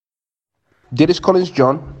This is Collins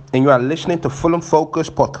John, and you are listening to Fulham Focus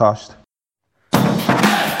Podcast.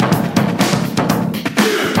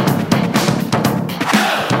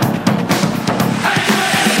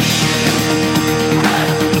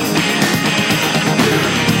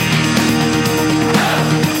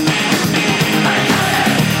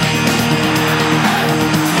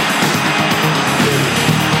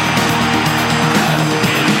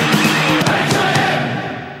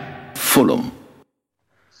 Fulham.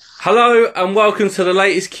 Hello and welcome to the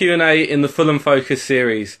latest Q&A in the Fulham Focus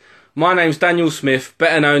series. My name's Daniel Smith,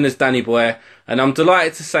 better known as Danny Boy, and I'm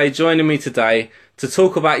delighted to say joining me today to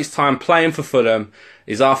talk about his time playing for Fulham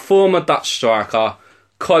is our former Dutch striker,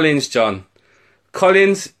 Collins John.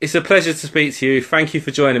 Collins, it's a pleasure to speak to you. Thank you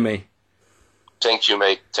for joining me. Thank you,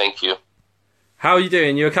 mate. Thank you. How are you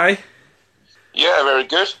doing? You okay? Yeah, very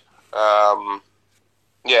good.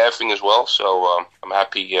 Everything is well, so I'm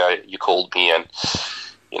happy you called me and,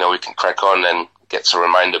 we can crack on and get some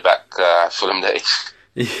reminder back Fulham days.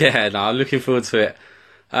 Yeah, no, I'm looking forward to it.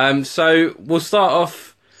 So we'll start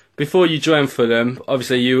off, before you joined Fulham,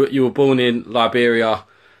 obviously you were born in Liberia,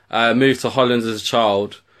 moved to Holland as a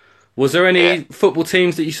child. Was there any football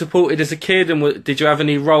teams that you supported as a kid, and did you have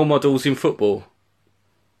any role models in football?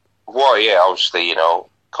 Well, yeah, obviously,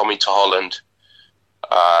 coming to Holland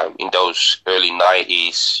in those early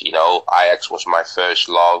 90s, Ajax was my first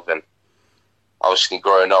love, and obviously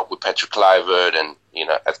growing up with Patrick Kluivert and,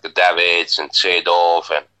 Edgar Davids and Seedorf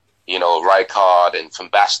and, Rijkaard and Van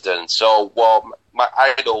Basten. So, my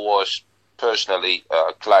idol was personally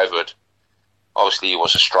Kluivert. Obviously, he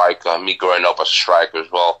was a striker, me growing up as a striker as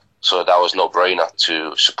well. So that was no-brainer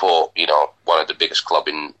to support, one of the biggest club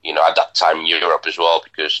in, at that time in Europe as well,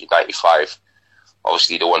 because in 95,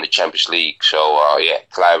 obviously they won the Champions League. So,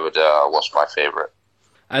 Kluivert was my favourite.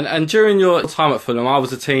 And during your time at Fulham, I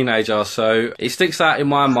was a teenager, so it sticks out in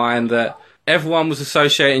my mind that everyone was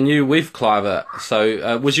associating you with Kluivert.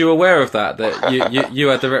 So was you aware of that you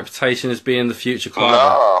had the reputation as being the future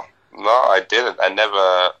Kluivert? No, I didn't. I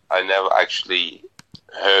never actually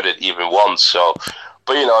heard it even once. So,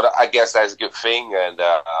 but I guess that's a good thing, and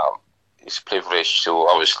it's a privilege to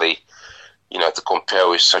obviously, to compare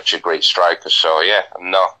with such a great striker. So yeah,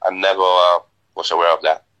 no, I never was aware of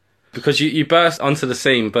that. Because you burst onto the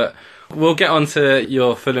scene, but we'll get onto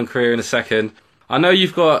your Fulham career in a second. I know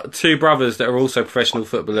you've got two brothers that are also professional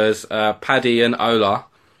footballers, Paddy and Ola.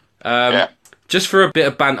 Just for a bit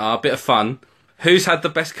of banter, a bit of fun, who's had the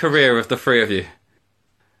best career of the three of you?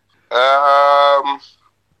 Well,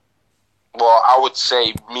 I would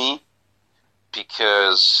say me,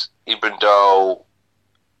 because even though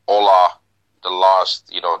Ola, the last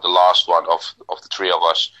one of the three of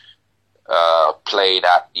us, played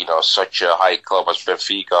at such a high club as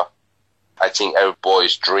Benfica, I think every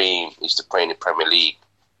boy's dream is to play in the Premier League.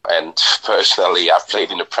 And personally, I've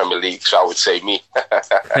played in the Premier League, so I would say me.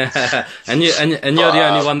 and you're the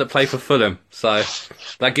only one that played for Fulham, so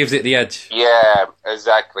that gives it the edge. Yeah,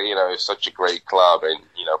 exactly. It's such a great club, and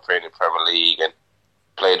playing in the Premier League and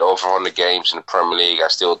played over 100 games in the Premier League. I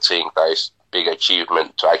still think that is a big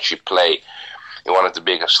achievement to actually play in one of the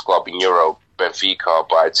biggest clubs in Europe, Benfica.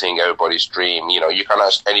 But I think everybody's dream, you can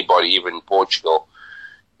ask anybody, even in Portugal,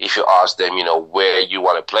 if you ask them, where you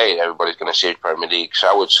want to play, everybody's going to say Premier League. So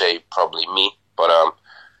I would say probably me. But,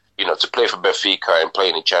 to play for Benfica and play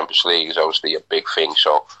in the Champions League is obviously a big thing.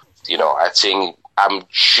 So, I think I'm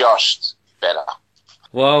just better.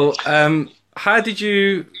 Well, how did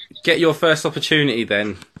you get your first opportunity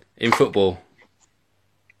then in football?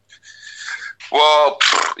 Well,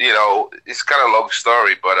 it's kind of a long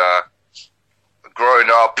story, but growing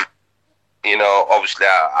up, obviously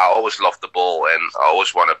I always loved the ball and I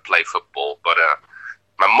always wanted to play football. But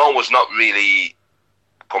my mom was not really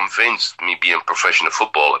convinced me being a professional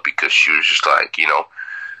footballer, because she was just like, you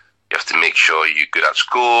have to make sure you're good at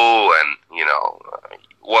school and,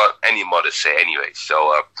 what any mother say anyway.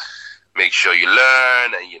 So make sure you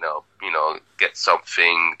learn and, get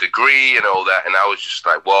something, degree and all that. And I was just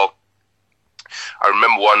like, well, I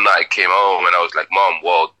remember one night I came home and I was like, Mom,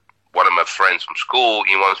 well, one of my friends from school,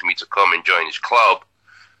 he wants me to come and join his club.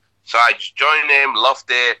 So I just joined him, loved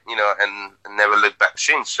it, and never looked back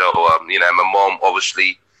since. So, my mom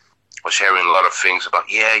obviously was hearing a lot of things about,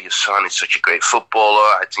 your son is such a great footballer.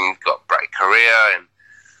 I think he's got a bright career. And,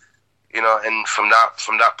 and from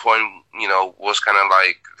that point, was kind of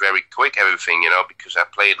like very quick, everything, because I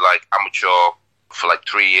played like amateur for like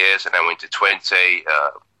 3 years and I went to 20,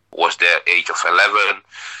 was there age of 11.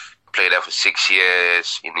 Played there for 6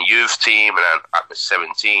 years in the youth team, and then at the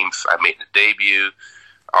 17th, I made the debut.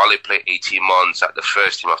 I only played 18 months at the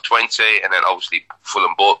first team of 20, and then obviously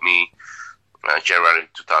Fulham bought me January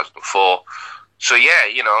 2004. So yeah,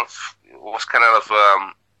 you know, it was kind of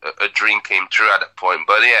a dream came true at that point.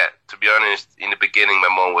 But yeah, to be honest, in the beginning, my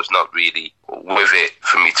mom was not really with it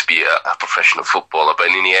for me to be a professional footballer. But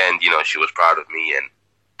in the end, you know, she was proud of me, and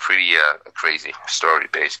pretty a crazy story,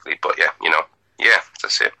 basically. But yeah, you know, yeah,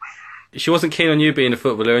 that's it. She wasn't keen on you being a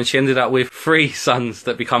footballer, and she ended up with 3 sons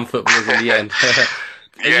that become footballers in the end.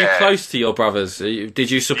 Are you close to your brothers?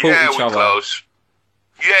 Did you support each other? Close.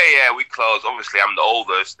 Yeah, we close. Obviously, I'm the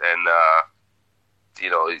oldest, and you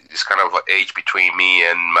know, it's kind of an age between me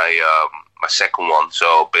and my second one.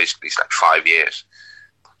 So basically, it's like 5 years.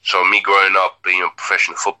 So me growing up being a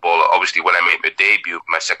professional footballer, obviously, when I made my debut,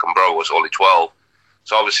 my second brother was only 12.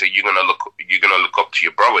 So obviously, you're gonna look up to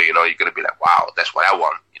your brother. You know, you're gonna be like, wow, that's what I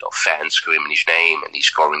want. You know, fans screaming his name and he's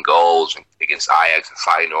scoring goals against Ajax and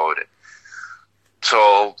Feyenoord.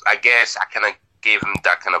 So I guess I kind of gave him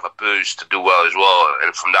that kind of a boost to do well as well.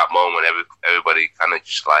 And from that moment, everybody kind of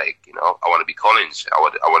just like, you know, I want to be Collins. I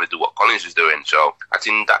want to do what Collins is doing. So I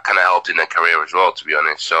think that kind of helped in their career as well, to be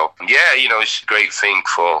honest. So yeah, you know, it's a great thing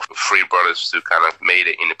for 3 brothers to kind of made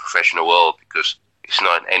it in the professional world, because it's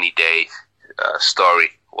not an any day story,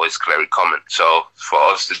 or it's very common. So for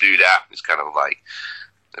us to do that, it's kind of like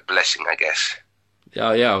a blessing, I guess.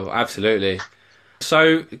 Yeah, absolutely.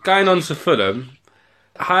 So going on to Fulham,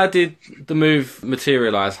 how did the move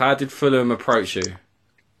materialise? How did Fulham approach you?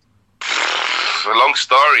 A long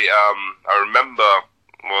story. I remember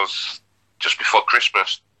was just before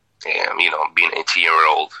Christmas. You know, being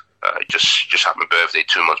 18-year-old, just had my birthday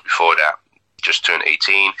 2 months before that. Just turned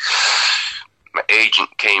 18. My agent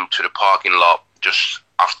came to the parking lot just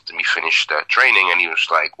after me finished training, and he was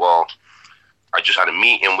like, "Well, I just had a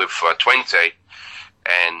meeting with Twente,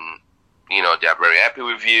 and you know, they're very happy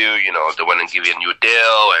with you. You know, they want to give you a new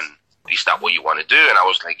deal, and is that what you want to do?" And I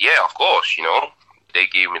was like, "Yeah, of course." You know, they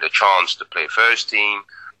gave me the chance to play first team.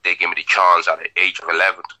 They gave me the chance at the age of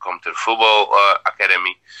 11 to come to the football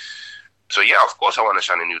academy. So yeah, of course, I want to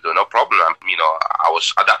sign a new deal. No problem. You know, I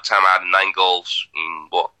was at that time I had 9 goals in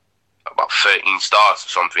about 13 starts or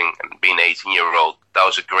something, and being 18-year-old, that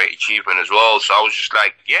was a great achievement as well. So I was just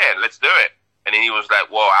like, yeah, let's do it. And then he was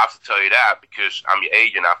like, well, I have to tell you that because I'm your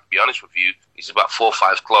agent. I have to be honest with you. It's about 4 or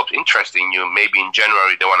 5 clubs interested in you. Maybe in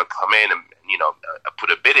January they want to come in and, you know, put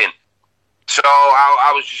a bid in. So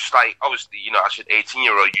I was just like, obviously, you know, I said,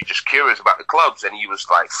 18-year-old, you're just curious about the clubs. And he was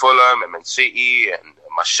like, Fulham and Man City and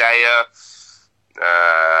Marseille,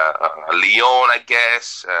 Lyon, I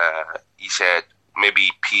guess. He said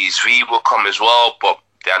maybe PSV will come as well, but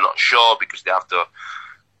they're not sure because they have to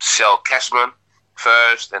sell Kessman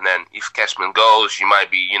first, and then if Kessman goes, you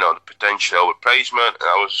might be, you know, the potential replacement. And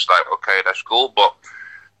I was just like, okay, that's cool, but,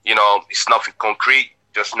 you know, it's nothing concrete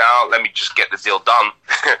just now. Let me just get the deal done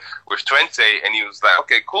with Twente. And he was like,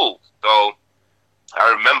 okay, cool. So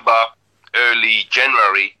I remember early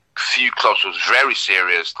January, a few clubs was very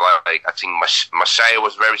serious. Like I think Marseille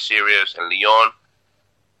was very serious, and Lyon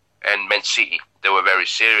and Man City, they were very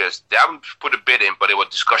serious. They haven't put a bid in, but there were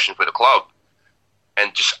discussions with the club.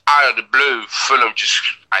 And just out of the blue,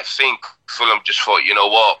 I think Fulham just thought, you know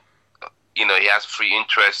what, you know, he has free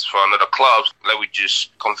interest for another club. Let me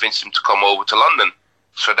just convince him to come over to London.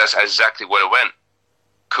 So that's exactly where it went.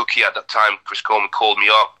 Cookie at that time, Chris Coleman, called me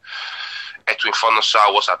up. Edwin van der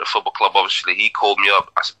Sar was at the football club, obviously. He called me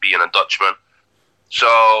up as being a Dutchman.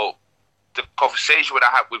 So the conversation that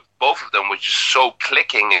I had with both of them was just so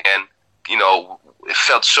clicking, and, you know, it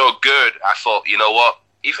felt so good. I thought, you know what,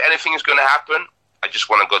 if anything is going to happen, I just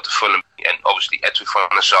want to go to Fulham. And obviously Edwin van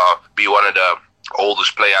der Sar, be one of the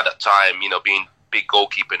oldest player at that time, you know, being big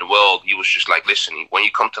goalkeeper in the world, he was just like, listen, when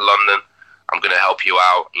you come to London, I'm going to help you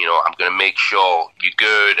out. You know, I'm going to make sure you're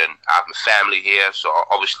good, and I have my family here. So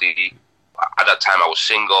obviously at that time I was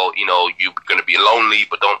single. You know, you're going to be lonely,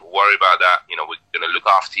 but don't worry about that. You know, we're going to look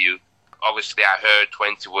after you. Obviously I heard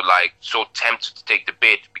Twente were like so tempted to take the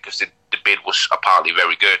bid because the bid was apparently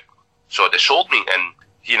very good. So they sold me, and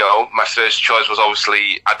you know, my first choice was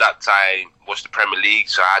obviously, at that time, was the Premier League,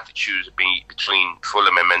 so I had to choose between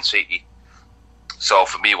Fulham and Man City. So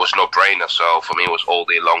for me, it was no-brainer. So for me, it was all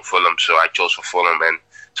day long Fulham, so I chose for Fulham. And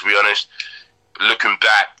to be honest, looking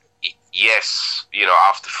back, yes, you know,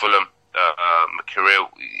 after Fulham, my career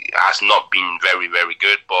has not been very, very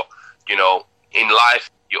good. But, you know, in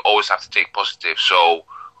life, you always have to take positive. So,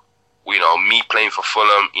 you know, me playing for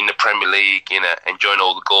Fulham in the Premier League, you know, enjoying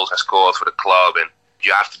all the goals I scored for the club, and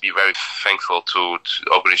you have to be very thankful to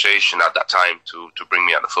the organisation at that time to bring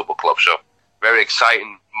me at the football club. So very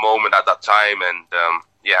exciting moment at that time, and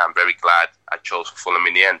yeah, I'm very glad I chose Fulham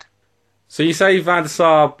in the end. So you say Van der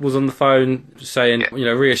Sar was on the phone saying,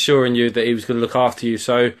 reassuring you that he was going to look after you.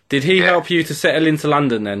 So did he help you to settle into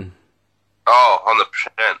London then? Oh,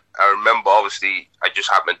 100%. I remember, obviously, I just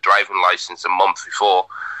had my driving license a month before,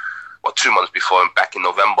 or 2 months before, back in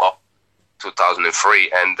November 2003.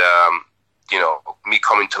 And, me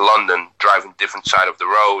coming to London, driving different side of the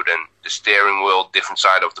road and the steering wheel, different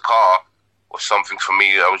side of the car was something for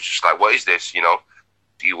me. I was just like, what is this,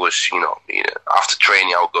 He was, after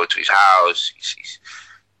training, I would go to his house.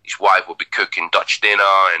 His wife would be cooking Dutch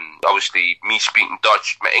dinner. And obviously, me speaking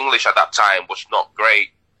Dutch, my English at that time was not great.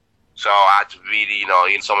 So I had to really,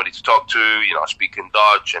 need somebody to talk to, speaking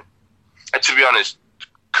Dutch. And to be honest,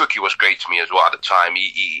 Cookie was great to me as well at the time.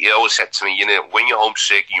 He always said to me, when you're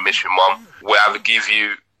homesick, you miss your mum, we'll either give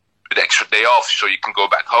you an extra day off so you can go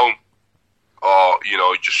back home. Or,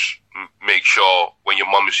 just make sure when your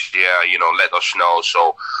mum is here, let us know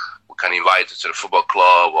so we can invite her to the football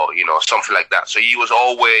club or, something like that. So he was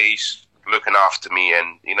always looking after me,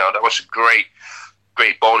 and, that was a great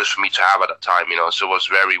bonus for me to have at that time, so it was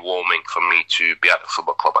very warming for me to be at the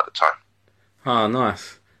football club at the time. Oh,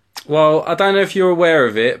 nice. Well, I don't know if you're aware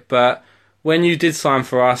of it, but when you did sign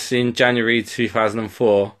for us in January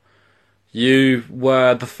 2004, you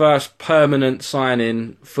were the first permanent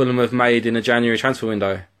signing Fulham have made in a January transfer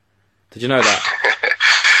window. Did you know that?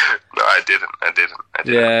 No, I didn't.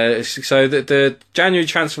 Yeah, so the January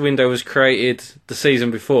transfer window was created the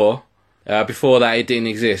season before. Before that, it didn't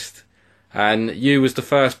exist. And you was the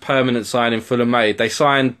first permanent signing Fulham made. They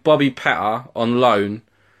signed Bobby Petter on loan.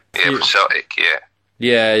 Yeah, from Celtic, yeah.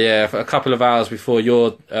 Yeah, for a couple of hours before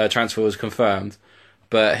your transfer was confirmed.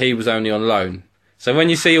 But he was only on loan. So when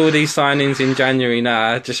you see all these signings in January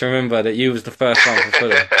now, just remember that you was the first one for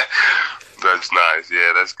Fulham. That's nice,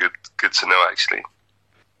 yeah, that's good to know, actually.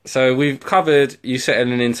 So we've covered you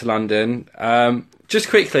settling into London. Just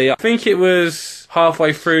quickly, I think it was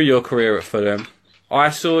halfway through your career at Fulham. I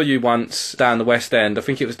saw you once down the West End. I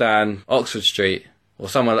think it was down Oxford Street or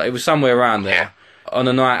somewhere. It was somewhere around there on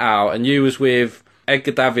a night out, and you was with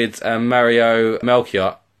Edgar Davids and Mario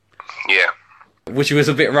Melchiot. Yeah. Which was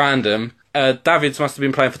a bit random. Davids must have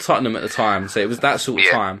been playing for Tottenham at the time, so it was that sort of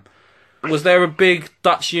time. Was there a big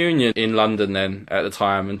Dutch union in London then at the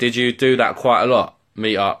time, and did you do that quite a lot,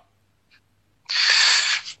 meet up?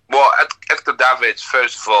 Well, Edgar Davids,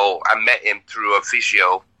 first of all, I met him through a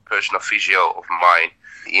personal physio of mine.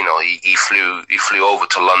 He flew over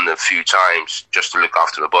to London a few times just to look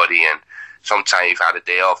after my body, and sometimes if I had a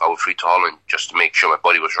day off, I would fly to Holland just to make sure my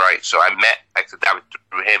body was right. So I met Edgar Davids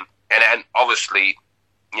through him, and then obviously,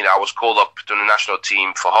 I was called up to the national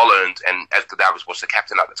team for Holland, and Edgar Davids was the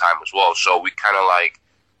captain at the time as well. So we kind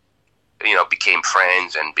of became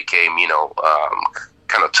friends and became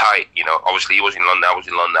kind of tight. Obviously he was in London, I was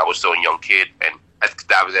in London, I was still a young kid, and Edgar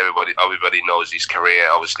Davids, everybody knows his career,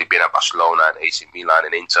 obviously being at Barcelona and AC Milan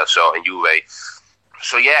and Inter, and Juve.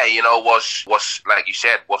 So yeah, was like you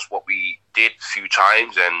said, was what we did a few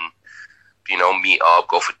times, and meet up,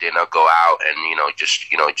 go for dinner, go out, and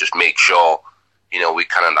just make sure we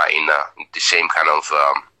kind of like in the same kind of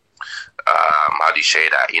how do you say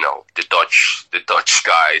that? The Dutch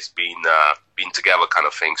guys being together kind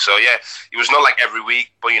of thing. So yeah, it was not like every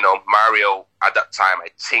week, but Mario at that time, I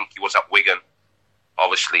think he was at Wigan.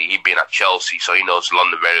 Obviously, he'd been at Chelsea, so he knows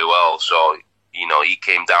London very well. So, he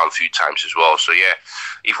came down a few times as well. So, yeah,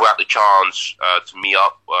 if we had the chance to meet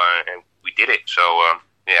up, and we did it. So,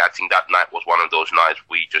 I think that night was one of those nights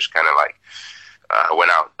we just kind of like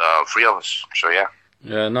went out, three of us. So, yeah.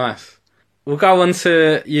 Yeah, nice. We'll go on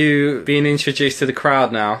to you being introduced to the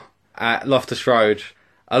crowd now at Loftus Road,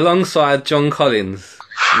 alongside John Collins.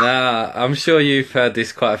 Now, I'm sure you've heard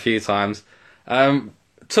this quite a few times.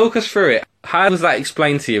 Talk us through it. How was that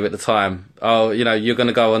explained to you at the time? Oh, you're going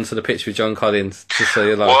to go onto the pitch with John Collins to say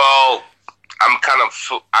hello. Well, I'm kind of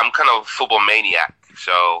a football maniac,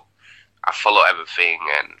 so I follow everything,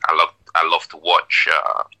 and I love to watch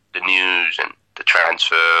the news and the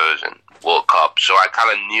transfers and World Cup. So I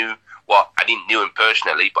kind of knew. Well, I didn't know him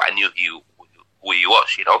personally, but I knew who he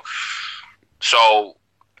was. So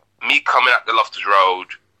me coming at the Loftus Road,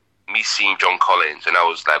 me seeing John Collins, and I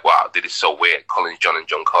was like, wow, this is so weird, Collins John and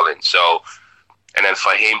John Collins. So, and then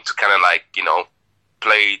for him to kind of like,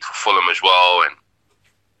 played for Fulham as well, and,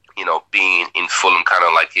 being in Fulham kind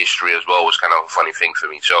of like history as well was kind of a funny thing for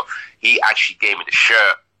me. So he actually gave me the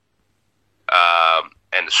shirt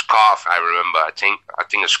and the scarf, I remember. I think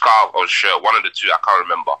a scarf or a shirt, one of the two, I can't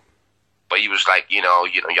remember. But he was like, you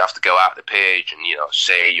have to go out the pitch and,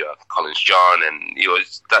 say you're Collins John. And it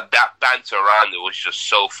was that banter around it was just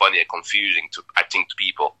so funny and confusing to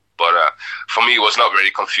people. But for me, it was not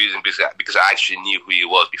very confusing because I actually knew who he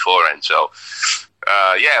was beforehand. So,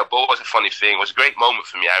 yeah, but it was a funny thing. It was a great moment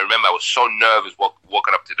for me. I remember I was so nervous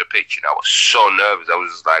walking up to the pitch, and I was so nervous. I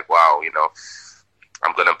was just like, wow, you know,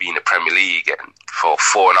 I'm going to be in the Premier League and for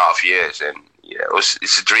 4.5 years. And yeah,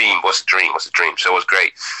 it's a dream. What's a dream? So it was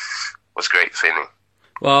great. It was a great feeling.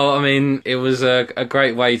 Well, I mean, it was a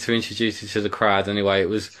great way to introduce you to the crowd. Anyway,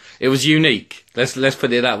 it was unique. Let's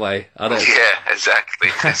put it that way. Yeah,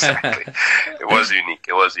 exactly. It was unique.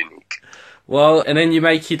 Well, and then you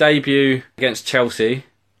make your debut against Chelsea,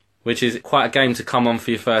 which is quite a game to come on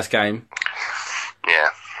for your first game.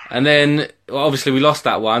 Yeah. And then, well, obviously, we lost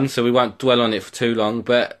that one, so we won't dwell on it for too long.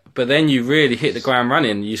 But then you really hit the ground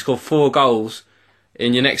running. You scored 4 goals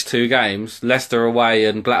in your next 2 games: Leicester away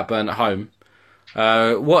and Blackburn at home.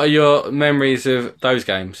 What are your memories of those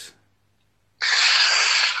games?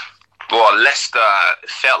 Well, Leicester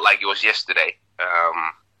felt like it was yesterday.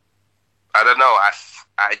 I don't know.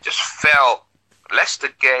 I just felt Leicester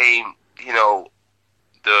game, you know,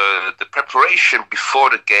 the preparation before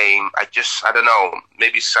the game, I don't know,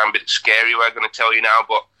 maybe it's a bit scary what I'm going to tell you now,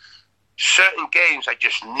 but certain games I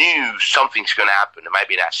just knew something's going to happen. It might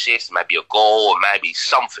be an assist, it might be a goal, it might be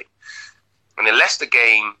something. In the Leicester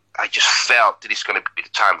game, I just felt that it's going to be the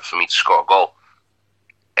time for me to score a goal.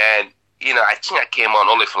 And, you know, I think I came on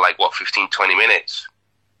only for 15, 20 minutes.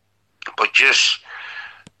 But just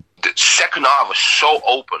the second half was so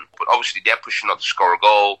open. But obviously they're pushing up to score a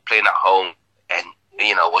goal, playing at home. And,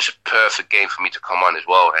 you know, it was a perfect game for me to come on as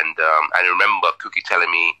well. And I remember Cookie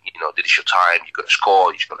telling me, you know, this is your time. You're going to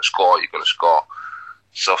score, you're going to score, you're going to score.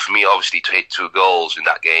 So for me, obviously, to hit 2 goals in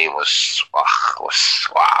that game was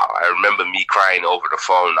wow. I remember me crying over the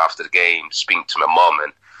phone after the game, speaking to my mom,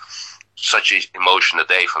 and such an emotional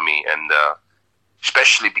day for me. And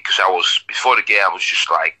especially because before the game, I was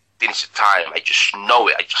just like, this is the time. I just know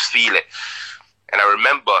it. I just feel it. And I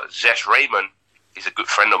remember Zesh Raymond is a good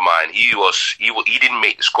friend of mine. He didn't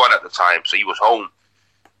make the squad at the time, so he was home.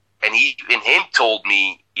 And him told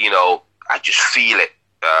me, you know, I just feel it.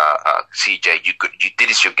 CJ,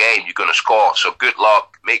 this is your game. You're gonna score. So good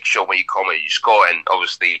luck. Make sure when you come in, you score. And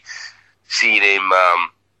obviously, seeing him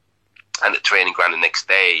at the training ground the next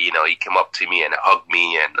day, you know, he came up to me and hugged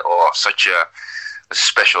me, and such a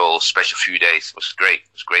special few days. It was great.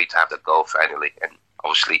 It was great to have that goal finally, and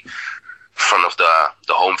obviously, in front of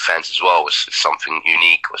the home fans as well was something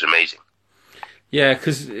unique. It was amazing. Yeah,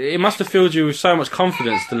 because it must have filled you with so much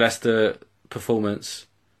confidence, the Leicester performance.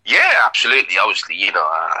 Yeah, absolutely. Obviously, you know,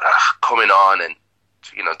 coming on, and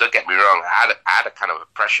you know, don't get me wrong, I had a kind of a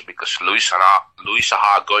pressure because Louis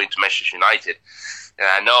Saha going to Manchester United, and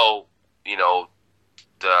I know, you know,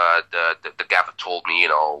 the gaffer told me, you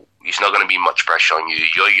know, it's not going to be much pressure on you.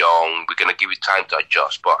 You're young. We're going to give you time to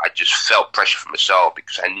adjust. But I just felt pressure for myself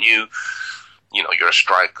because I knew, you know, you're a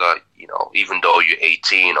striker. You know, even though you're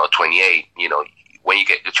 18 or 28, you know, when you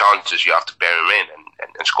get the chances, you have to bear them in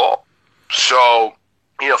and score. So,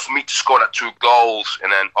 you know, for me to score that 2 goals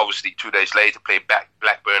and then obviously 2 days later play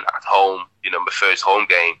Blackburn at home, you know, my first home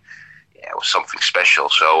game, yeah, it was something special.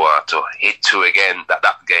 So to hit 2 again, that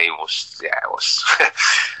game was, yeah, it was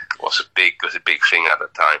was a big thing at the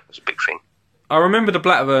time. It was a big thing. I remember the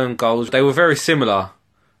Blackburn goals. They were very similar.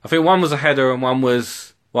 I think one was a header and one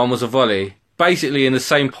was a volley, basically in the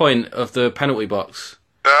same point of the penalty box.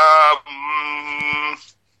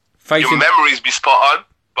 Your memories be spot on.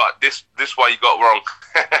 But this why you got wrong.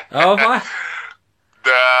 Oh, my.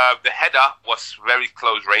 The header was very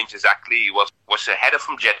close range. Exactly, it was a header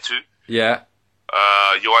from Jetu. Yeah.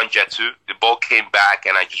 Johan Jetu. The ball came back,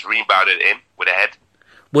 and I just rebounded in with a head.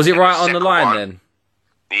 Was it right on the line then?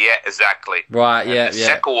 Yeah, exactly. Right. And yeah. The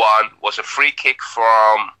second one was a free kick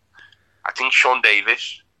from, I think, Sean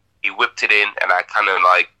Davis. He whipped it in, and I kind of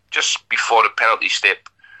just before the penalty stip,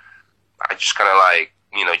 I just kind of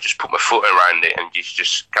you know, just put my foot around it and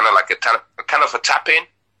just kind of a tap in,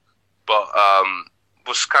 but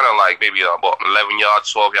was kind of maybe about 11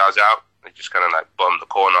 yards, 12 yards out. It just kind of bombed the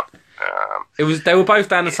corner. They were both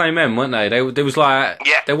down the same end, weren't they? There was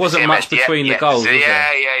there wasn't much between the goals. Was there?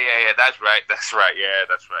 Yeah. That's right. Yeah,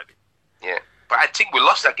 that's right. Yeah, but I think we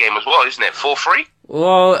lost that game as well, isn't it? 4-3.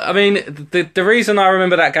 Well, I mean, the reason I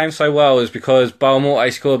remember that game so well is because Boa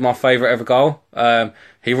Morte scored my favourite ever goal.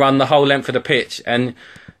 He ran the whole length of the pitch, and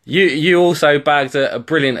you also bagged a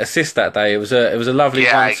brilliant assist that day. It was a lovely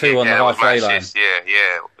 1-2 on the halfway line. Exactly.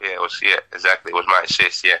 It was my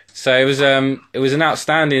assist. Yeah. So it was an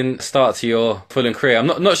outstanding start to your Fulham career. I'm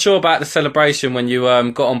not sure about the celebration when you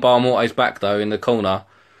got on Boa Morte's back though in the corner.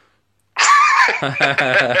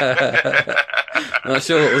 Not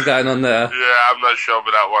sure what was going on there. Yeah, I'm not sure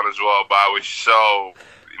about that one as well, but I was so,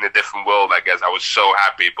 in a different world, I guess. I was so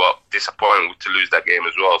happy, but disappointed to lose that game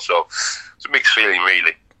as well. So it's a mixed feeling,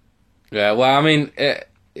 really. Yeah, well, I mean,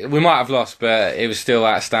 we might have lost, but it was still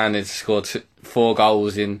outstanding to score 4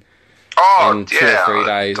 goals in 2 or 3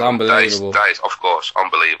 days. Unbelievable. That is, of course,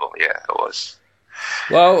 unbelievable. Yeah, it was.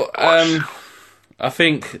 Well, I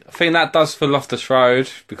think that does for Loftus Road,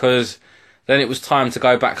 because then it was time to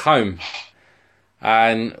go back home.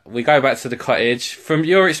 And we go back to the Cottage. From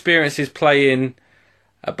your experiences playing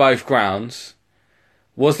at both grounds,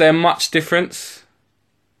 was there much difference?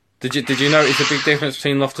 Did you notice a big difference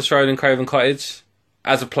between Loftus Road and Craven Cottage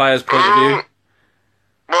as a player's point of view?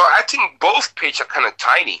 Well, I think both pitches are kind of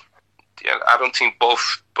tiny. Yeah, I don't think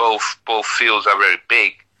both fields are very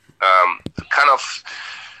big.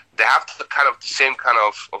 They have the same kind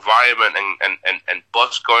of environment and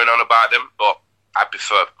buzz going on about them, but I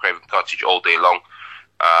prefer Craven Cottage all day long.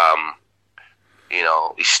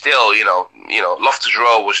 It's still, Loftus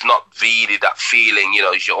Road was not really that feeling,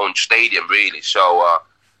 it's your own stadium, really. So,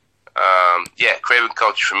 Craven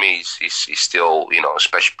Cottage for me is still, a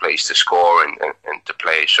special place to score and to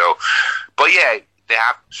play. So, but yeah, they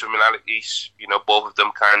have similarities, both of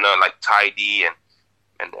them kind of like tidy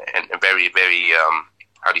and very, very,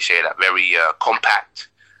 how do you say that, very compact.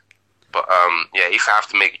 But, if I have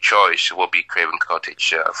to make a choice, it will be Craven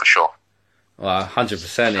Cottage for sure. Well,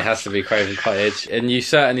 100%, it has to be Craven Cottage. And you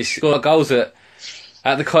certainly scored goals at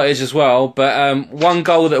the Cottage as well. But one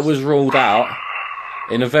goal that was ruled out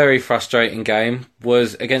in a very frustrating game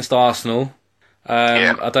was against Arsenal.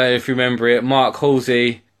 I don't know if you remember it. Mark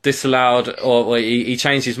Halsey disallowed, or he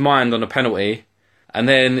changed his mind on a penalty. And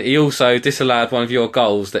then he also disallowed one of your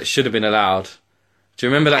goals that should have been allowed. Do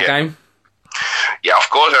you remember that game? Yeah, of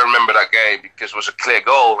course I remember that game, because it was a clear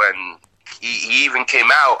goal, and he even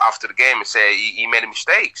came out after the game and said he made a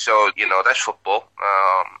mistake. So, that's football.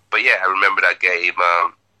 But yeah, I remember that game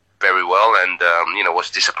very well, and, was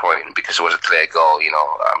disappointing because it was a clear goal.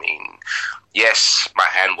 Yes, my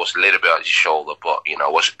hand was a little bit on his shoulder, but, it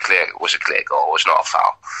was a clear goal. It was not a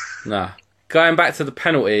foul. No. Going back to the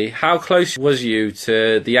penalty, how close was you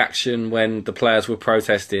to the action when the players were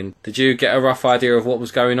protesting? Did you get a rough idea of what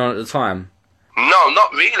was going on at the time? No,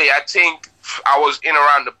 not really. I think I was in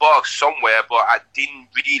around the box somewhere, but I didn't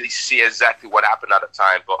really see exactly what happened at the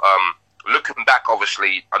time. But looking back,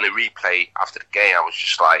 obviously, on the replay after the game, I was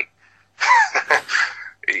just like,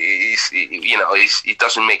 it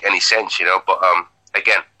doesn't make any sense, But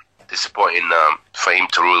again, disappointing for him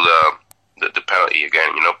to rule the penalty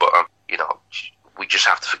again, But we just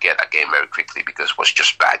have to forget that game very quickly, because it was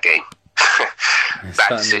just a bad game.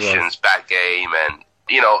 Bad decisions, bad game, and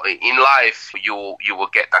in life you will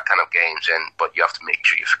get that kind of games, but you have to make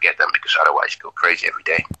sure you forget them, because otherwise you go crazy every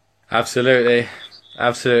day. Absolutely.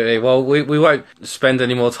 Well, we won't spend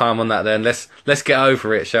any more time on that then. Let's get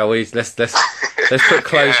over it, shall we? Let's put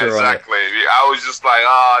closure on it. Exactly. I was just like,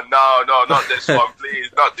 no, not this one,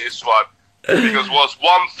 please, not this one. Because it was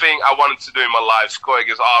one thing I wanted to do in my life, score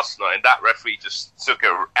against Arsenal, and that referee just took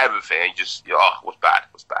everything and just, it was bad.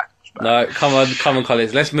 No, come on,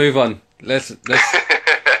 Collins. Let's move on. Let's get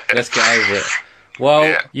over it.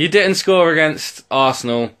 Well, You didn't score against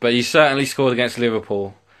Arsenal, but you certainly scored against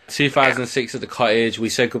Liverpool. 2006 at the Cottage, we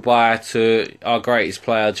said goodbye to our greatest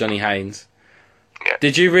player, Johnny Haynes. Yeah.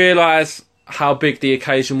 Did you realise how big the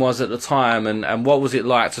occasion was at the time, and what was it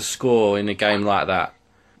like to score in a game like that?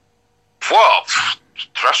 Well,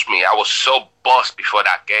 trust me, I was so buzzed before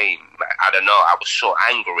that game. I don't know, I was so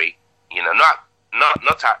angry.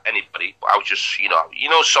 Not at anybody, but I was just,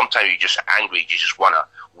 sometimes you're just angry, you just want to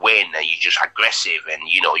win, and you're just aggressive, and,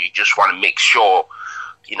 you just want to make sure,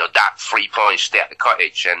 that 3 points stay at the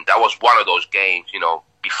Cottage. And that was one of those games,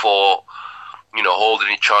 before,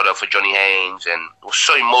 holding each other for Johnny Haynes, and it was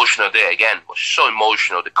so emotional there again. It was so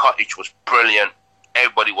emotional. The Cottage was brilliant.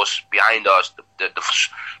 Everybody was behind us. The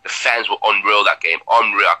fans were unreal that game.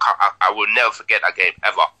 Unreal. I will never forget that game,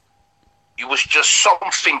 ever. It was just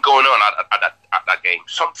something going on at that game.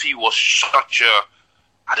 Something was such a,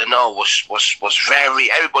 I don't know, was very,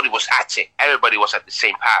 everybody was at it. Everybody was at the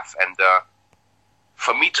same path. And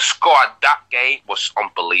for me to score at that game was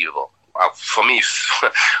unbelievable. For me,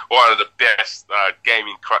 one of the best game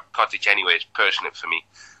in Cottage anyways, personally for me.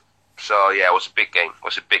 So, yeah, it was a big game.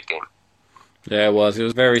 Yeah, it was. It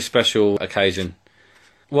was a very special occasion.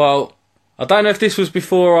 Well, I don't know if this was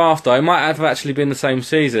before or after. It might have actually been the same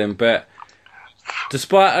season, but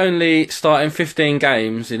despite only starting 15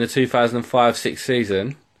 games in the 2005-06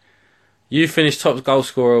 season, you finished top goal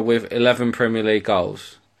scorer with 11 Premier League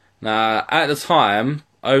goals. Now, at the time,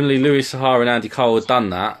 only Louis Saha and Andy Cole had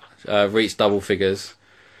done that, reached double figures.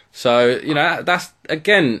 So, that's,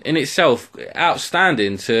 again, in itself,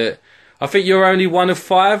 outstanding. I think you're only one of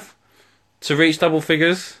 5 to reach double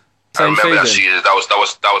figures. I remember that season. That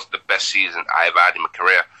was the best season I ever had in my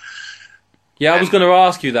career. Yeah, I was going to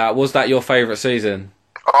ask you that. Was that your favourite season?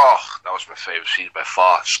 Oh, that was my favourite season by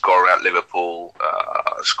far. Scoring at Liverpool,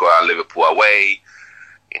 away,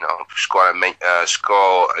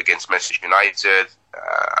 score against Manchester United.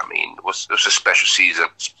 It was a special season.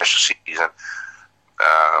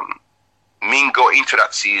 Me going into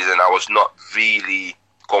that season, I was not really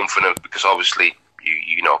confident because obviously,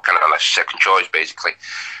 kind of like second choice basically.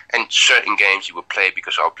 And certain games you would play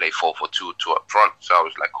because I would play 4-4-2 up front. So I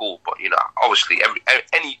was like, cool. But obviously,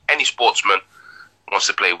 any sportsman wants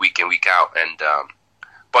to play week in, week out. And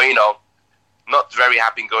but not very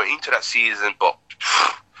happy going into that season. But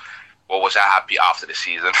was I happy after the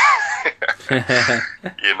season? I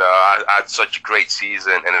had such a great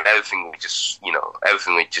season, and everything just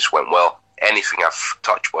went well. Anything I've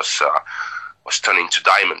touched was turned into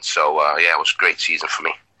diamonds. So it was a great season for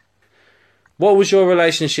me. What was your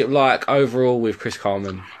relationship like overall with Chris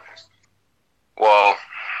Coleman? Well,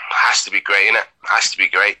 has to be great, innit? Has to be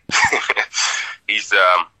great. He's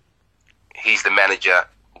the manager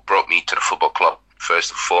who brought me to the football club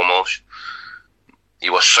first and foremost.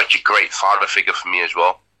 He was such a great father figure for me as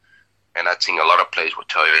well, and I think a lot of players will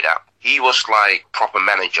tell you that. He was like proper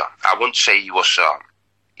manager. I wouldn't say he was a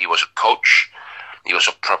coach. He was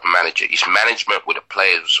a proper manager. His management with the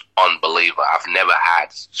players was unbelievable. I've never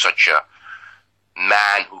had such a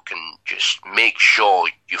man who can just make sure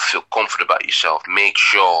you feel confident about yourself, make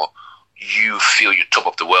sure you feel you're top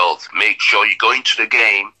of the world, make sure you go into the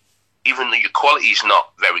game, even though your quality is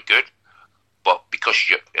not very good, but because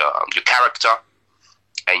your character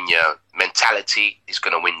and your mentality is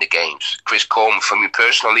going to win the games. Chris Coleman, for me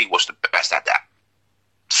personally, was the best at that.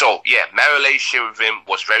 So, yeah, my relationship with him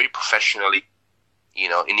was very professionally.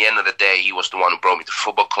 In the end of the day, he was the one who brought me to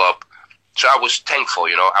football club. So I was thankful,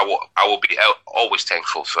 I will be always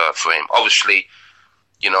thankful for him. Obviously,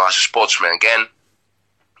 as a sportsman, again,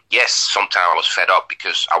 yes, sometimes I was fed up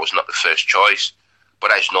because I was not the first choice,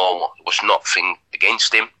 but that's normal. It was nothing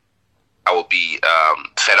against him. I would be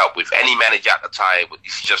fed up with any manager at the time, but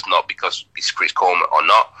it's just not because it's Chris Coleman or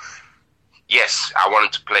not. Yes, I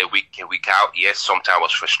wanted to play week in, week out. Yes, sometimes I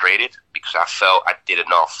was frustrated because I felt I did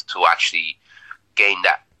enough to actually gain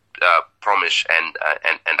that promise and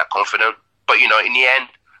that confidence. But in the end,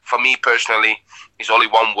 for me personally, there's only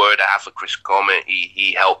one word I have for Chris Coleman.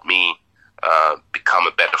 He helped me become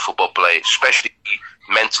a better football player, especially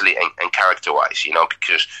mentally and character-wise.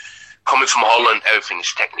 Because coming from Holland, everything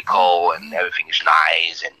is technical and everything is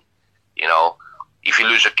nice, and if you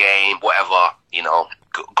lose a game, whatever,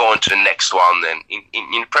 go on to the next one. And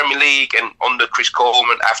in the Premier League and under Chris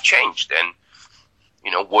Coleman, I've changed and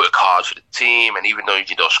work hard for the team, and even though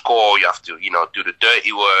you don't score, you have to, do the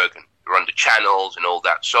dirty work and run the channels and all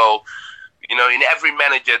that. So, in every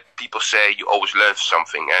manager, people say you always learn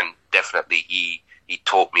something, and definitely he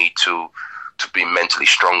taught me to be mentally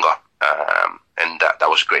stronger, and that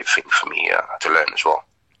was a great thing for me to learn as well.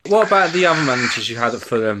 What about the other managers you had at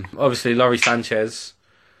Fulham? Obviously, Laurie Sanchez.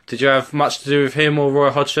 Did you have much to do with him or Roy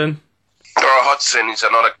Hodgson? Roy Hodgson is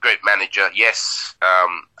another great manager. Yes,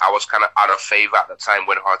 I was kind of out of favour at the time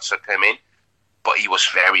when Hodgson came in, but he was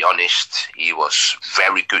very honest. He was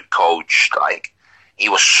very good coach. Like, he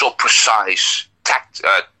was so precise,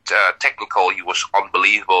 technical. He was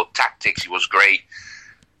unbelievable. Tactics, he was great,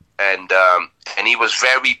 and he was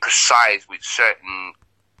very precise with certain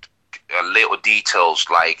little details.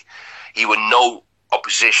 Like, he would know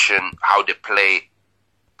opposition, how they play,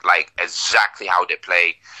 like exactly how they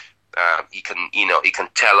play. He can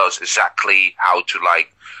tell us exactly how to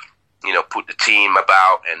put the team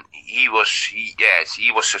about, and he was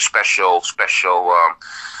a special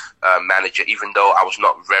manager. Even though I was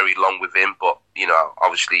not very long with him, but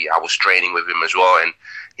obviously I was training with him as well, and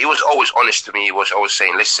he was always honest to me. He was always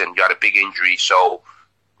saying, "Listen, you had a big injury, so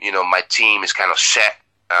my team is kind of set.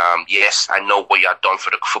 Yes, I know what you have done for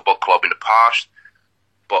the football club in the past,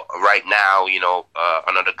 but right now,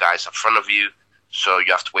 another guy's in front of you." So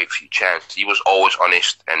you have to wait for your chance. He was always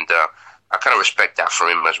honest, and I kind of respect that for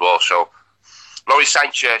him as well. So Laurie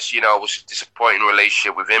Sanchez, was a disappointing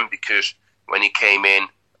relationship with him because when he came in,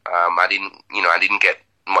 I didn't get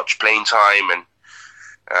much playing time, and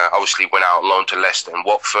obviously went out on loan to Leicester and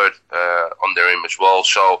Watford under him as well.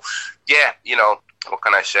 So yeah, what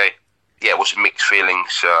can I say? Yeah, it was mixed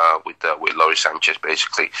feelings with Laurie Sanchez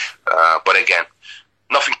basically. But again,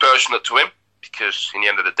 nothing personal to him, because in the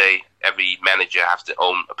end of the day, every manager has their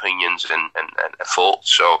own opinions and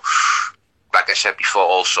thoughts. So like I said before,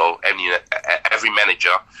 also every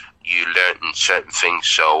manager, you learn certain things.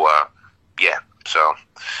 So so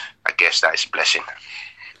I guess that is a blessing.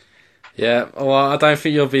 Yeah, well, I don't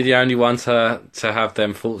think you'll be the only one to have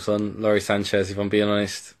them thoughts on Lawrie Sanchez, if I'm being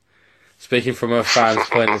honest. Speaking from a fan's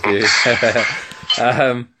point of view.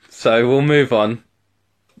 So we'll move on.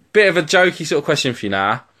 Bit of a jokey sort of question for you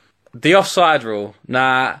now. The offside rule.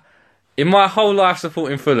 Now, in my whole life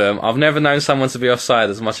supporting Fulham, I've never known someone to be offside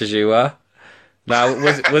as much as you were. Now,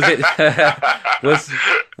 was it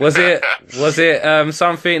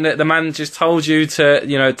something that the man just told you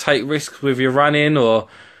to, take risks with your running, or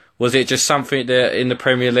was it just something that in the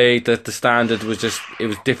Premier League that the standard was just, it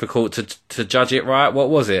was difficult to judge it right? What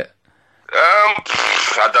was it?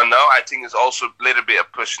 I don't know. I think it's also a little bit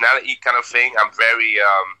of personality kind of thing. I'm very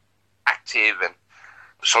active and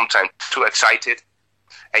sometimes too excited.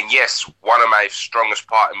 And yes, one of my strongest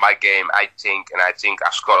part in my game, I think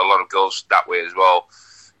I've scored a lot of goals that way as well,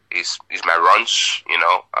 is my runs,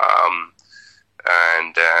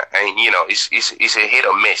 and it's a hit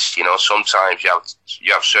or miss, Sometimes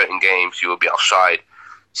you have certain games you will be offside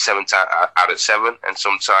 7 times out of 7, and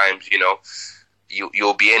sometimes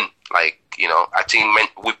you'll be in. I think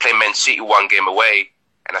we played Man City one game away,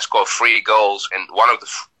 and I scored 3 goals, and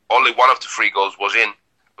only one of the 3 goals was in,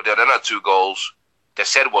 but the other 2 goals they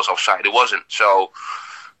said was offside. It wasn't. So,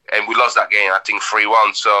 and we lost that game, I think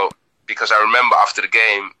 3-1. So, because I remember after the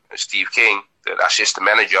game, Steve King, the assistant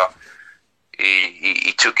manager,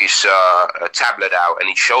 he took his tablet out and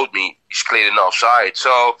he showed me he's clearly not offside.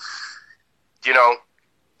 So,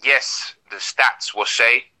 yes, the stats will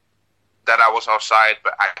say that I was offside,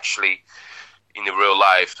 but actually, in the real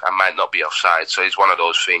life, I might not be offside. So it's one of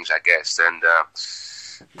those things, I guess. And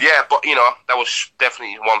but that was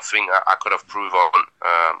definitely one thing I could have proved on.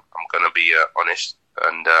 I'm gonna be honest,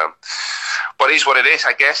 and but it is what it is,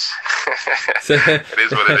 I guess. It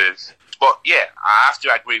is what it is. But yeah, I have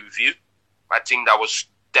to agree with you. I think that was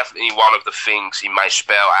definitely one of the things in my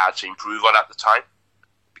spell I had to improve on at the time,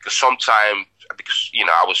 because sometimes, I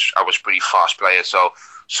was pretty fast player, so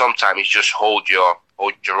sometimes it's just hold your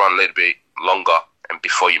run a little bit longer and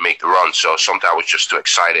before you make the run. So sometimes I was just too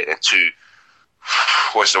excited and too,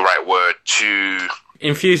 what's the right word? Too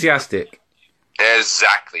enthusiastic.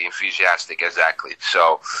 Exactly, enthusiastic. Exactly.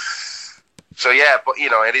 So yeah, but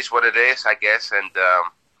it is what it is, I guess, and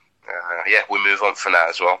we move on from that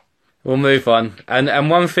as well. We'll move on, and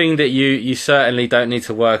one thing that you certainly don't need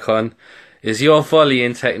to work on is your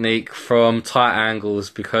volleying technique from tight angles,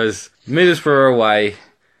 because Middlesbrough away,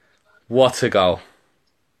 what a goal!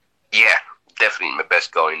 Yeah, definitely my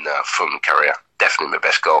best goal in Fulham career. Definitely my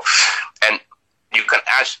best goal, and you can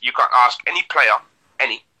ask any player,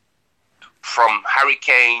 from Harry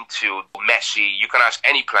Kane to Messi. You can ask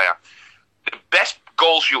any player. The best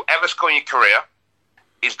goals you ever score in your career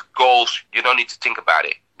is the goals you don't need to think about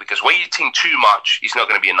it, because when you think too much, it's not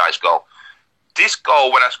going to be a nice goal. This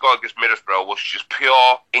goal, when I scored against Middlesbrough, was just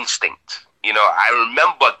pure instinct. I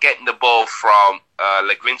remember getting the ball from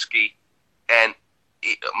Legwinski, and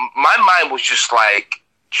my mind was just like,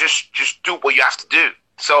 just do what you have to do.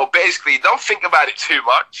 So basically, don't think about it too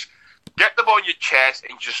much. Get the ball in your chest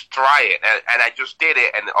and just try it. And I just did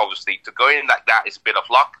it. And obviously, to go in like that is a bit of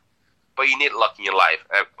luck. But you need luck in your life.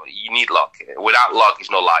 You need luck. Without luck, is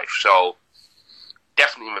no life. So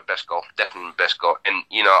definitely my best goal. Definitely my best goal. And,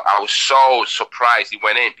 I was so surprised he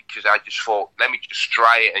went in, because I just thought, let me just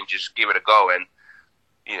try it and just give it a go. And,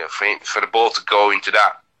 for the ball to go into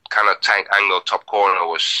that kind of tight angle top corner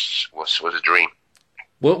was a dream.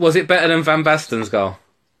 Was it better than Van Basten's goal?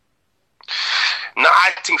 No,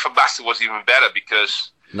 I think Van Basten was even better,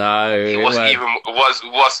 because it was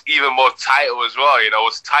even more tight as well. It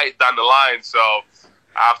was tight down the line, so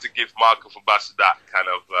I have to give Marco Van Basten that kind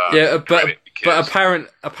of credit. But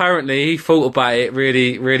apparently he thought about it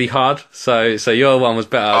really, really hard. So your one was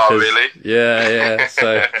better. Oh, really? Yeah.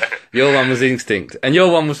 So your one was instinct, and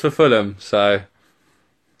your one was for Fulham. So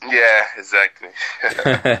yeah, exactly.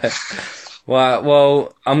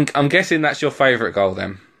 Well, I'm guessing that's your favourite goal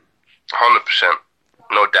then. 100%,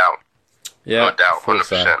 no doubt. Yeah, no doubt, 100%.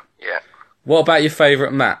 So. Yeah. What about your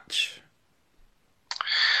favourite match?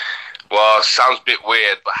 Well, it sounds a bit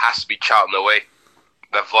weird, but it has to be Charlton away.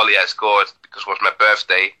 That volley I scored, because it was my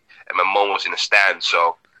birthday and my mum was in the stand,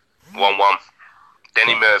 so 1-1.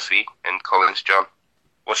 Denny Murphy and Collins John.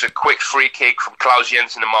 Was a quick free kick from Klaus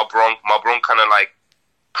Jensen and Malbron. Malbron kind of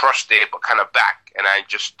crossed it, but kind of back, and I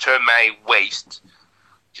just turned my waist,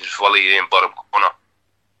 just volleyed it in bottom corner.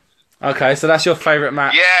 Okay, so that's your favourite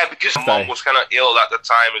match? Yeah, because mum was kind of ill at the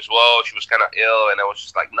time as well. She was kind of ill, and I was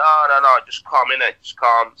just like, no, just calm in it, just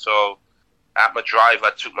calm. So, at my drive,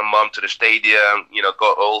 I took my mum to the stadium,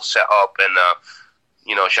 got all set up, and,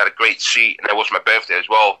 she had a great seat, and it was my birthday as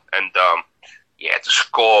well. And, to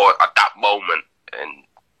score at that moment, and,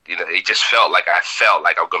 it just felt like I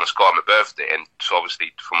was going to score on my birthday. And so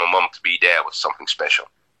obviously for my mum to be there was something special.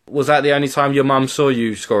 Was that the only time your mum saw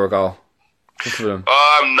you score a goal?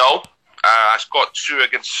 No. I scored 2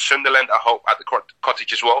 against Sunderland at the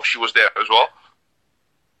cottage as well. She was there as well.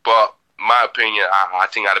 But my opinion, I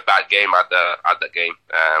think I had a bad game at that game.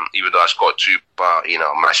 Even though I scored 2, but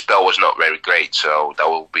my spell was not very great, so that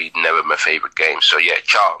will be never my favourite game. So yeah,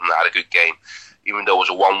 Charlton had a good game, even though it was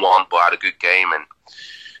a 1-1, but I had a good game. And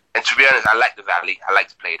to be honest, I like the Valley. I like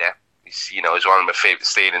to play there. It's one of my favourite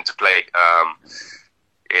stadiums to play.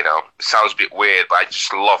 It sounds a bit weird, but I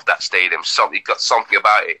just love that stadium. It got something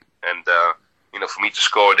about it, and for me to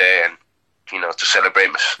score there and to celebrate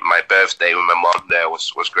my birthday with my mum there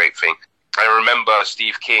was a great thing. I remember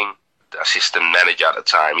Steve King, the assistant manager at the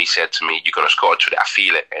time, he said to me, "You're gonna score today. I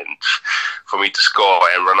feel it." And for me to score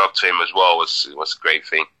and run up to him as well was a great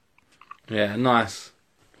thing. Yeah, nice.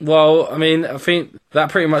 Well, I mean, I think that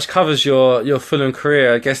pretty much covers your Fulham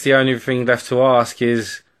career. I guess the only thing left to ask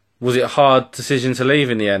is, was it a hard decision to leave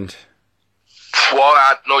in the end? Well, I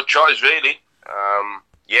had no choice, really.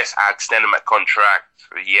 Yes, I extended my contract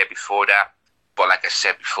a year before that. But like I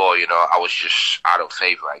said before, I was just out of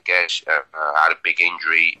favour, I guess. I had a big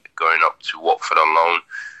injury going up to Watford on loan.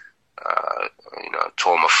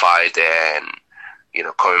 Tore my thigh there, and,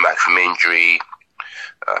 coming back from injury.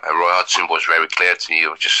 Roy Hodgson was very clear to me. He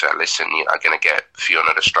was just said, listen, I'm going to get a few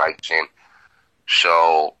another strikes in.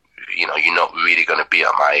 So, you're not really going to be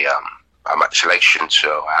at my selection.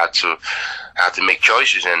 So I had to make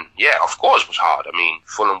choices. And yeah, of course it was hard. I mean,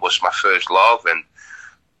 Fulham was my first love, and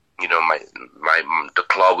the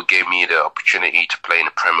club gave me the opportunity to play in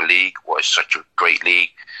the Premier League. Was such a great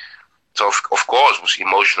league. So of course it was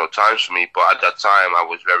emotional times for me, but at that time I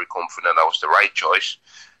was very confident that was the right choice,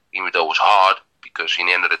 even though it was hard, because in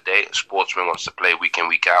the end of the day, a sportsman wants to play week in,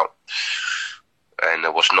 week out, and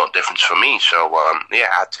it was no difference for me. So I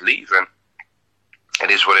had to leave, and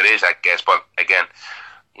it is what it is, I guess. But again,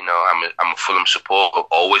 I'm a Fulham supporter,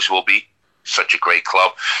 always will be. Such a great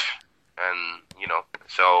club, and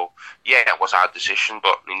so yeah, it was a hard decision,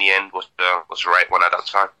 but in the end was the right one at that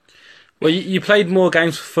time. Well, you played more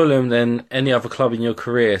games for Fulham than any other club in your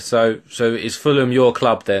career. So is Fulham your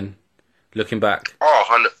club then, looking back?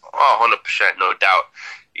 100%, no doubt.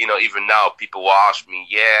 Even now, people will ask me,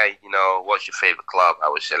 what's your favourite club? I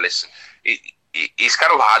would say, listen, it's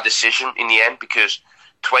kind of a hard decision in the end, because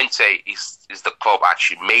Twente is the club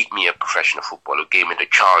actually made me a professional footballer, who gave me the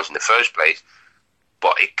chance in the first place.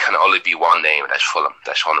 But it can only be one name, and that's Fulham.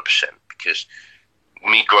 That's 100%. Because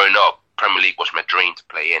me growing up, Premier League was my dream to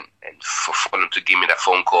play in. And for Fulham to give me that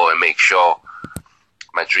phone call and make sure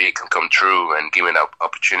my dream can come true, and give me that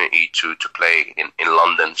opportunity to play in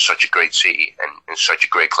London, such a great city, and such a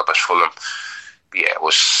great club as Fulham, yeah,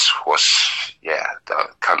 there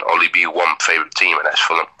can only be one favourite team, and that's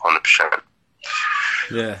Fulham, 100%.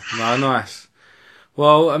 Yeah, nice.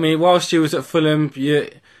 Well, I mean, whilst you was at Fulham, you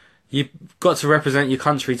got to represent your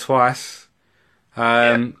country twice.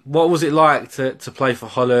 What was it like to play for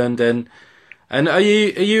Holland? And are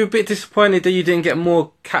you a bit disappointed that you didn't get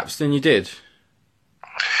more caps than you did?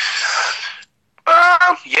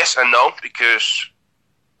 Yes and no, because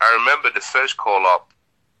I remember the first call up,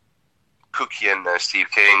 Cookie and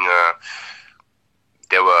Steve King.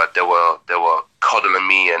 They were cuddling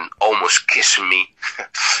me and almost kissing me,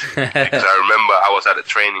 because I remember I was at a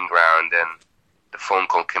training ground and the phone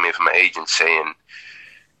call came in from my agent saying,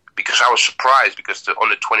 because I was surprised because the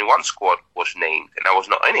under 21 squad was named and I was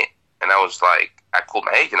not in it, and I was like, I called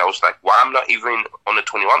my agent. I was like, why I'm not even on the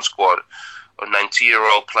 21 squad? A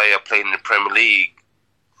 19-year-old player playing in the Premier League.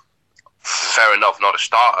 Fair enough, not a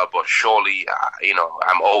starter, but surely,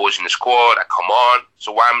 I'm always in the squad. I come on,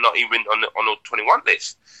 so why I'm not even on the 21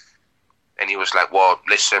 list? And he was like, well,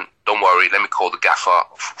 listen, don't worry. Let me call the gaffer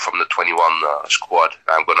from the 21 squad.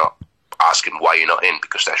 I'm gonna ask him why you're not in,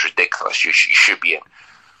 because that's ridiculous. You should be in.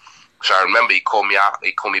 So I remember he called me out.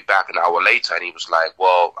 He called me back an hour later, and he was like,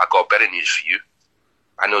 well, I got better news for you.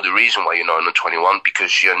 I know the reason why you're not in the 21,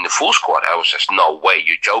 because you're in the full squad. I was just, no way,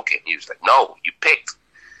 you're joking. He was like, no, you picked.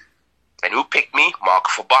 And who picked me? Mark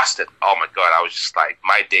for Boston. Oh my God, I was just like,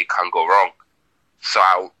 my day can't go wrong. So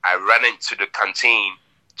I ran into the canteen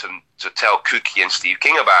to tell Cookie and Steve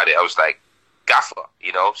King about it. I was like, gaffer,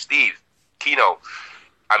 Steve, Kino,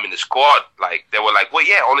 I'm in the squad. Like, they were like, well,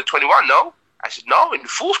 yeah, only 21, no? I said, no, in the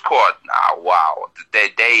full squad. Nah, wow. They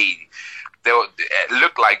it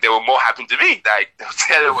looked like they were more happy to me. Like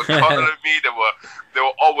they were cuddling me, they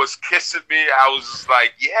were always kissing me. I was just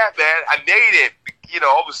like, yeah, man, I made it. You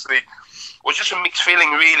know, obviously, it was just a mixed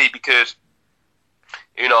feeling, really, because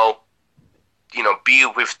be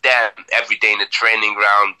with them every day in the training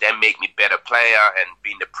ground, then make me better player, and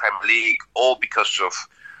be in the Premier League, all because of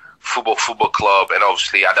football club, and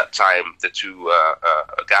obviously at that time the two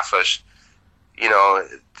gaffers,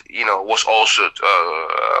 was also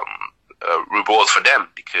a reward for them,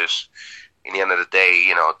 because in the end of the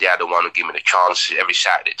day, they are the one who give me the chance every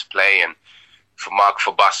Saturday to play, and for Mark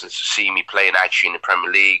for Boston to see me playing actually in the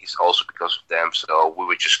Premier League is also because of them. So we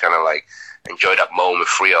were just kind of like enjoy that moment,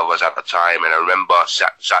 3 of us at the time. And I remember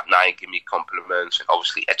Zat Knight gave me compliments, and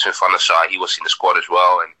obviously Edwin van der Sar, he was in the squad as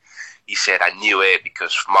well, and he said, I knew it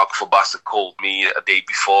because Mark van Basten called me a day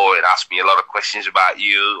before and asked me a lot of questions about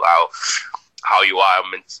you, how you are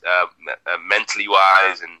mentally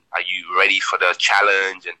wise, and are you ready for the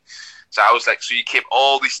challenge? And so I was like, so you kept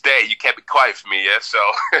all this day, you kept it quiet for me, yeah? So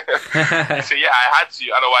he said, yeah, I had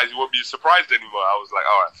to, otherwise you won't be surprised anymore. I was like,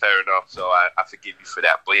 all right, fair enough. So I forgive you for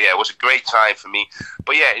that. But yeah, it was a great time for me.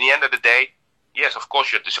 But yeah, in the end of the day, yes, of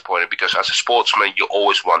course you're disappointed, because as a sportsman, you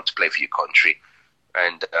always want to play for your country.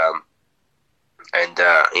 And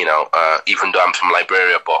even though I'm from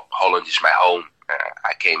Liberia, but Holland is my home.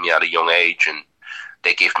 I came here at a young age, and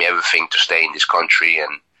they gave me everything to stay in this country.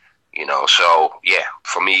 And so yeah,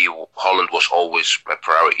 for me, Holland was always a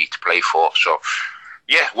priority to play for. So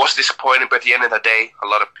yeah, it was disappointing, but at the end of the day, a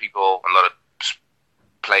lot of people, a lot of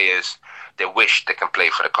players, they wish they can play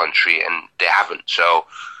for the country, and they haven't. So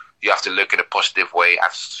you have to look at a positive way.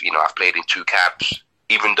 I've played in 2 caps,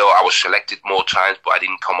 even though I was selected more times, but I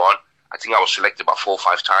didn't come on. I think I was selected about 4 or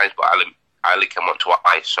 5 times, but I only came on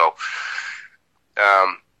twice. So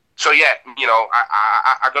yeah,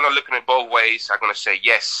 I'm gonna look at it both ways. I'm gonna say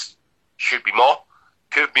yes, should be more,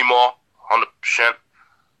 could be more, 100%.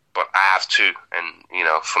 But I have to, and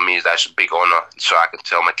for me that's a big honor. So I can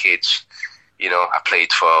tell my kids, I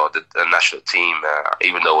played for the national team,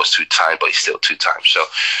 even though it was 2 times, but it's still 2 times.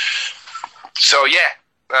 So yeah,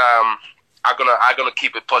 I'm gonna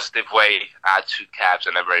keep it positive way. I had 2 caps,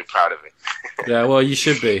 and I'm very proud of it. Yeah, well, you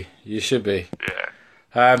should be. You should be.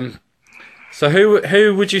 Yeah. So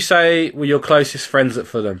who would you say were your closest friends at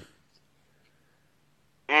Fulham?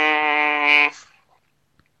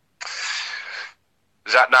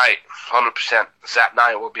 Zat Knight, 100%. Zat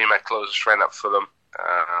Knight will be my closest friend at Fulham.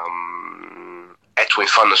 Edwin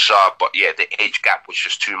van der Sar, but yeah, the age gap was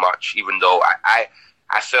just too much. Even though I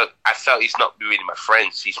felt he's not really my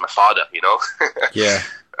friend, he's my father, Yeah.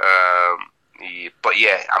 But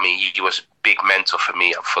yeah, I mean, he was a big mentor for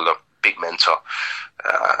me at Fulham. Big mentor.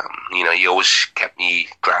 He always kept me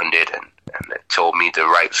grounded and told me the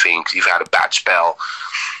right things. If I had a bad spell,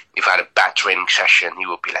 if I had a bad training session, he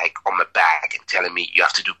would be like on my back and telling me you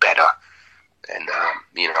have to do better. And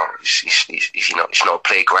it's not a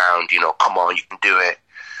playground. Come on, you can do it.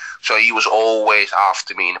 So he was always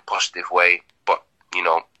after me in a positive way. But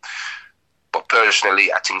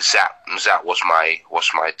personally, I think Zat was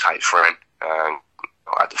my tight friend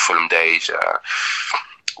at the Fulham days.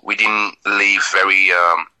 We didn't live very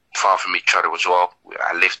far from each other as well.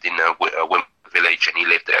 I lived in a village, and he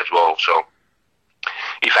lived there as well. So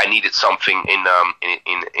if I needed something in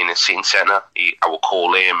a city centre, I would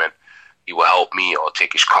call him, and he will help me, or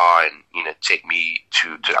take his car and take me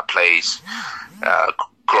to that place.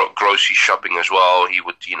 Grocery shopping as well. He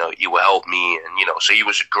would help me, and so he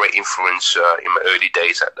was a great influence in my early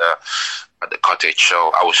days at the cottage.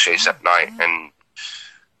 So I would say that night, and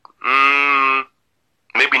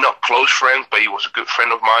maybe not close friends, but he was a good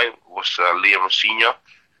friend of mine. Was Liam Senior,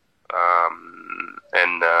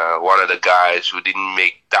 and one of the guys who didn't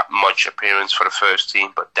make that much appearance for the first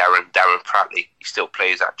team, but Darren Pratley. He still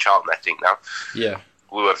plays at Charlton, I think, now. Yeah,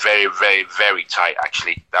 we were very, very, very tight.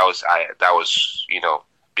 Actually, that was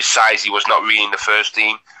besides he was not really in the first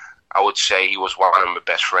team, I would say he was one of my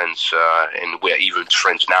best friends, and we're even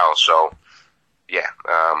friends now. So yeah,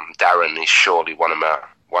 Darren is surely one of my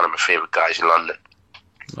favorite guys in London.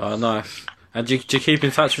 Oh, nice. And do you keep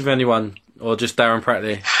in touch with anyone, or just Darren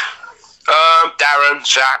Pratley? Darren,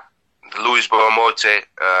 Zach, Luis Boamote,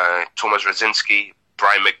 Thomas Radzinski,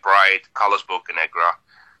 Brian McBride, Carlos Bocanegra,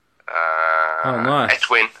 oh, nice.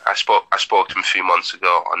 Edwin. I spoke to him a few months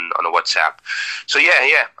ago on a WhatsApp. So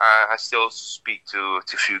yeah, I still speak to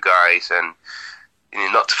a few guys, and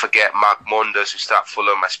not to forget Mark Monders, who started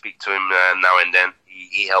Fulham. I speak to him now and then.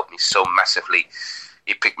 He helped me so massively.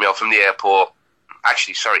 He picked me up from the airport.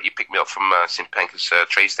 Actually, sorry, he picked me up from St Pancras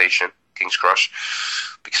train station, King's Cross,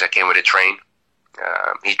 because I came with a train.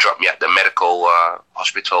 He He dropped me at the medical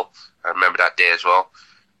hospital. I remember that day as well.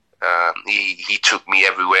 He took me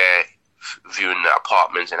everywhere, viewing the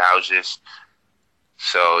apartments and houses.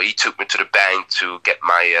 So he took me to the bank to get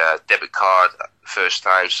my debit card first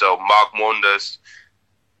time. So Mark Maunders,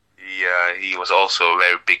 he was also a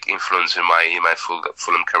very big influence in my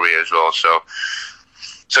Fulham career as well.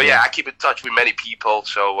 So yeah, I keep in touch with many people.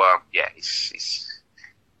 So yeah, it's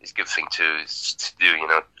a good thing to do. You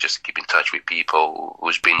know, just keep in touch with people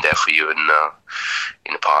who's been there for you in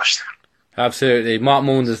the past. Absolutely. Mark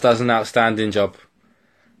Maunders does an outstanding job.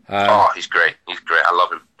 He's great. He's great. I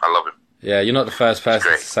love him. Yeah, you're not the first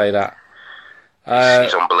person to say that.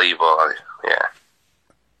 He's unbelievable. Yeah.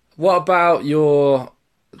 What about your...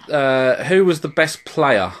 who was the best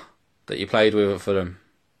player that you played with at Fulham?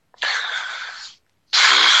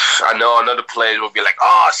 I know another player will be like,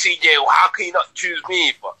 "Oh, CJ, how can you not choose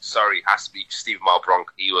me?" But sorry, it has to be Steve Malbronk.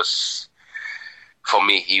 For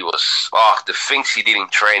me, the things he did in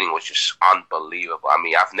training was just unbelievable. I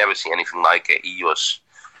mean, I've never seen anything like it. He was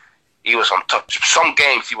untouchable. Some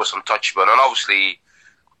games he was untouchable, and obviously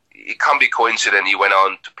it can't be coincidence he went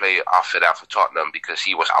on to play after that for Tottenham because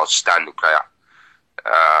he was an outstanding player.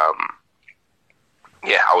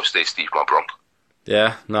 Yeah, I would say Steve Malbronk.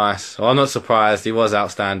 Yeah, nice. Well, I'm not surprised. He was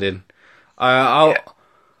outstanding. I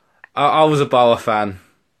was a Boa fan.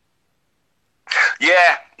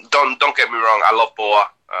 Yeah, don't get me wrong. I love Boa.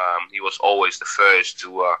 He was always the first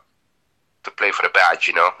to play for the badge.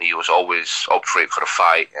 You know, he was always up for it for the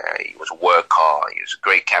fight. He was a worker. He was a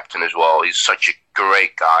great captain as well. He's such a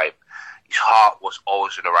great guy. His heart was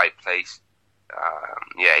always in the right place.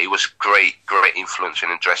 Yeah, he was great influence in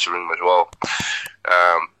the dressing room as well.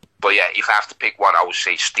 But yeah, if I have to pick one, I would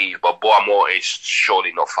say Steve. But Boa Moore is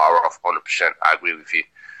surely not far off, 100%. I agree with you.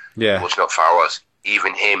 Yeah. He was not far off.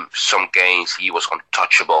 Even him, some games, he was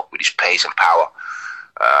untouchable with his pace and power.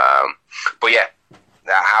 But yeah,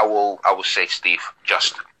 I will say Steve.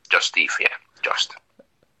 Just Steve, yeah. Just.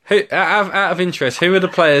 Who, out of interest, who are the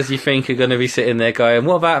players you think are going to be sitting there going,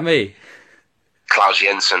 what about me? Klaus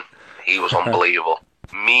Jensen. He was unbelievable.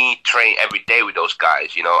 Me train every day with those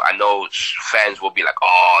guys, you know. I know fans will be like,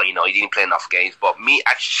 "Oh, you know, he didn't play enough games," but me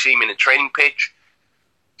actually seeing him in the training pitch,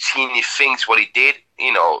 seeing the things what he did,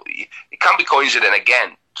 you know, it can't be coincidence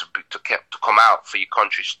again to come out for your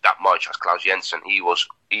country that much as Klaus Jensen. He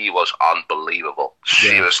was unbelievable.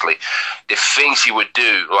 Seriously, the things he would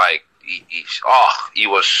do, like he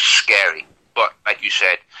was scary. But like you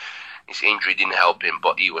said, his injury didn't help him.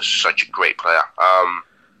 But he was such a great player.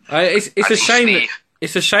 It's a shame.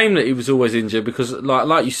 It's a shame that he was always injured because,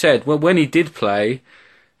 like you said, when he did play,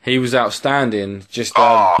 he was outstanding. Just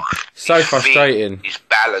so frustrating. His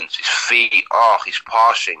balance, his feet, his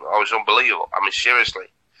passing, was unbelievable. I mean, seriously,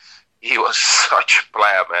 he was such a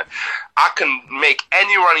player, man. I can make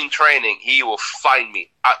any run in training. He will find me.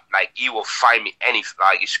 He will find me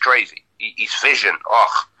it's crazy. His vision,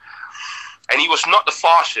 and he was not the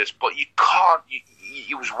fastest, but you can't.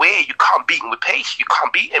 He was weird. You can't beat him with pace. You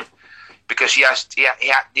can't beat him. Because he had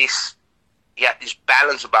this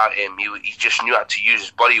balance about him. He just knew how to use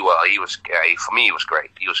his body well. For me, he was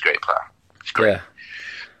great. He was a great player. He's great. Yeah.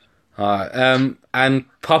 All right. And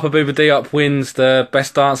Papa Bouba Diop wins the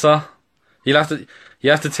best dancer. You have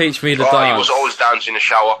to teach me the dance. He was always dancing in the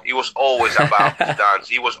shower. He was always about to dance.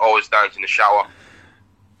 He was always dancing in the shower.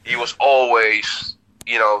 He was always,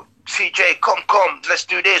 you know, CJ, come, let's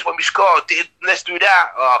do this when we score. Let's do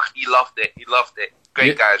that. He loved it.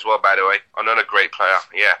 Great guy as well, by the way. Another great player.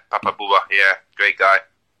 Yeah, Papa Bouba. Yeah, great guy.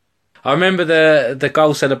 I remember the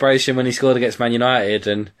goal celebration when he scored against Man United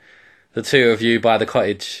and the two of you by the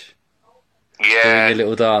cottage. Yeah. Doing your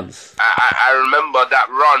little dance. I remember that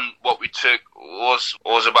run, what we took was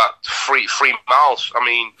about three miles. I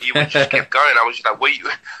mean, you just kept going. I was just like, where you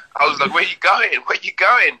going? Where you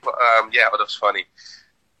going? But, yeah, that was funny.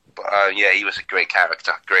 But, yeah, he was a great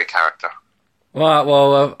character. Right,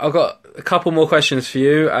 well, I've got a couple more questions for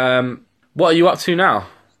you. What are you up to now?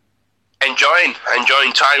 Enjoying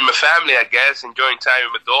time with my family, I guess. Enjoying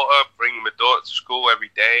time with my daughter, bringing my daughter to school every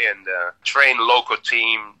day, and train a local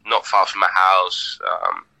team not far from my house,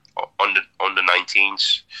 on the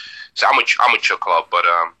 19s. So amateur club, but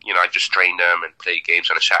you know, I just train them and play games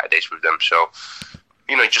on the Saturdays with them. So,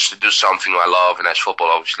 you know, just to do something I love, and that's football,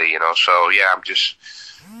 obviously. You know, so yeah, I'm just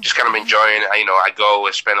kind of enjoying it. You know, I go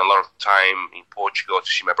and spend a lot of time in Portugal to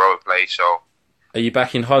see my brother play. So, are you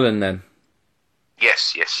back in Holland then?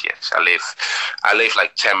 Yes. I live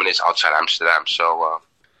like 10 minutes outside Amsterdam. So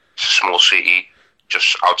it's a small city,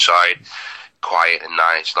 just outside, quiet and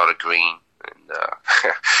nice, a lot of green, and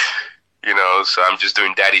you know. So I'm just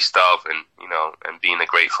doing daddy stuff, and you know, and being a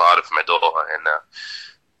great father for my daughter, and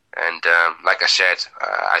And like I said,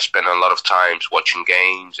 I spend a lot of times watching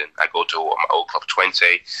games, and I go to my old club 20.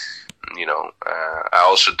 I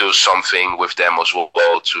also do something with them as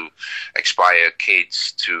well to inspire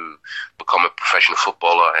kids to become a professional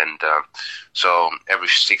footballer. And so every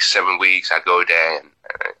 6-7 weeks I go there and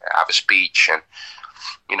have a speech. And,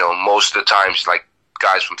 most of the times, like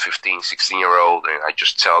guys from 15, 16-year-old, and I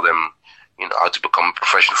just tell them, how to become a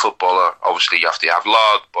professional footballer. Obviously, you have to have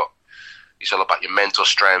luck, but it's all about your mental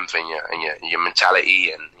strength and your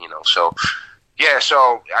mentality. And, so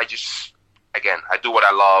I just, again, I do what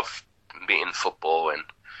I love, being in football, and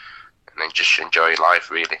then just enjoy life,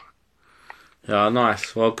 really. Yeah,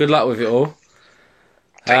 nice. Well, good luck with it all.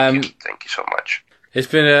 Thank you so much. It's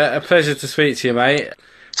been a pleasure to speak to you, mate.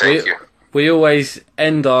 Thank you. We always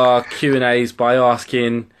end our Q&As by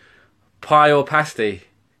asking pie or pasty.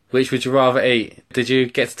 Which would you rather eat? Did you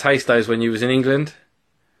get to taste those when you was in England?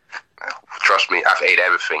 Trust me, I've ate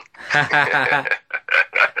everything.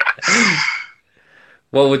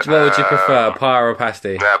 What would you prefer, pie or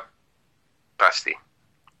pasty? Pasty.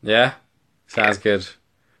 Yeah? Sounds good.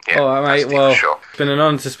 Yeah, all right, mate. pasty, Well, for sure. It's been an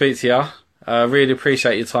honour to speak to you. I really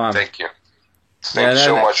appreciate your time. Thank you. Thank you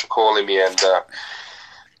so much for calling me, and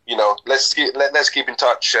let's keep in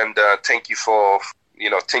touch. And thank you for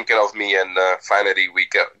thinking of me, and finally we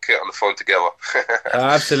get on the phone together.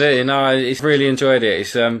 Absolutely, no, it's really enjoyed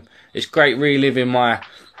it. It's great reliving my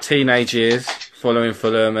teenage years following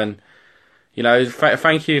Fulham, and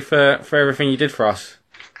thank you for everything you did for us.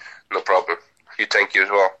 No problem. Thank you as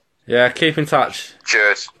well. Yeah, keep in touch.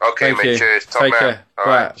 Cheers. Okay, Thank mate. you. Cheers. Top Take man. care. All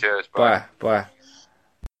Bye. right. Cheers. Bye. Bye.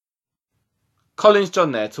 Collins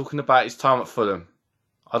John there, talking about his time at Fulham.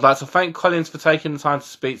 I'd like to thank Collins for taking the time to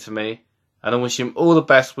speak to me, and I wish him all the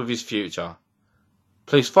best with his future.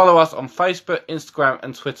 Please follow us on Facebook, Instagram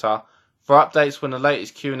and Twitter for updates when the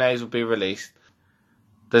latest Q&As will be released.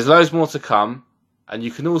 There's loads more to come, and you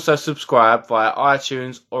can also subscribe via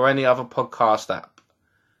iTunes or any other podcast app.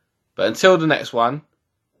 But until the next one,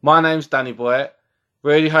 my name's Danny Boy.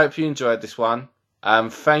 Really hope you enjoyed this one,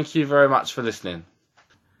 and thank you very much for listening.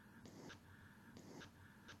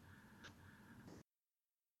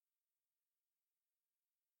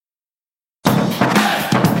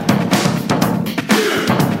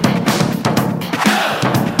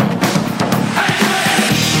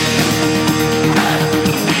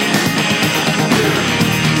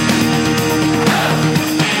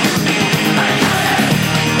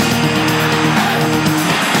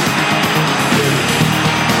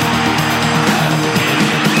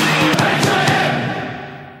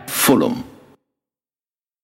 Fulham.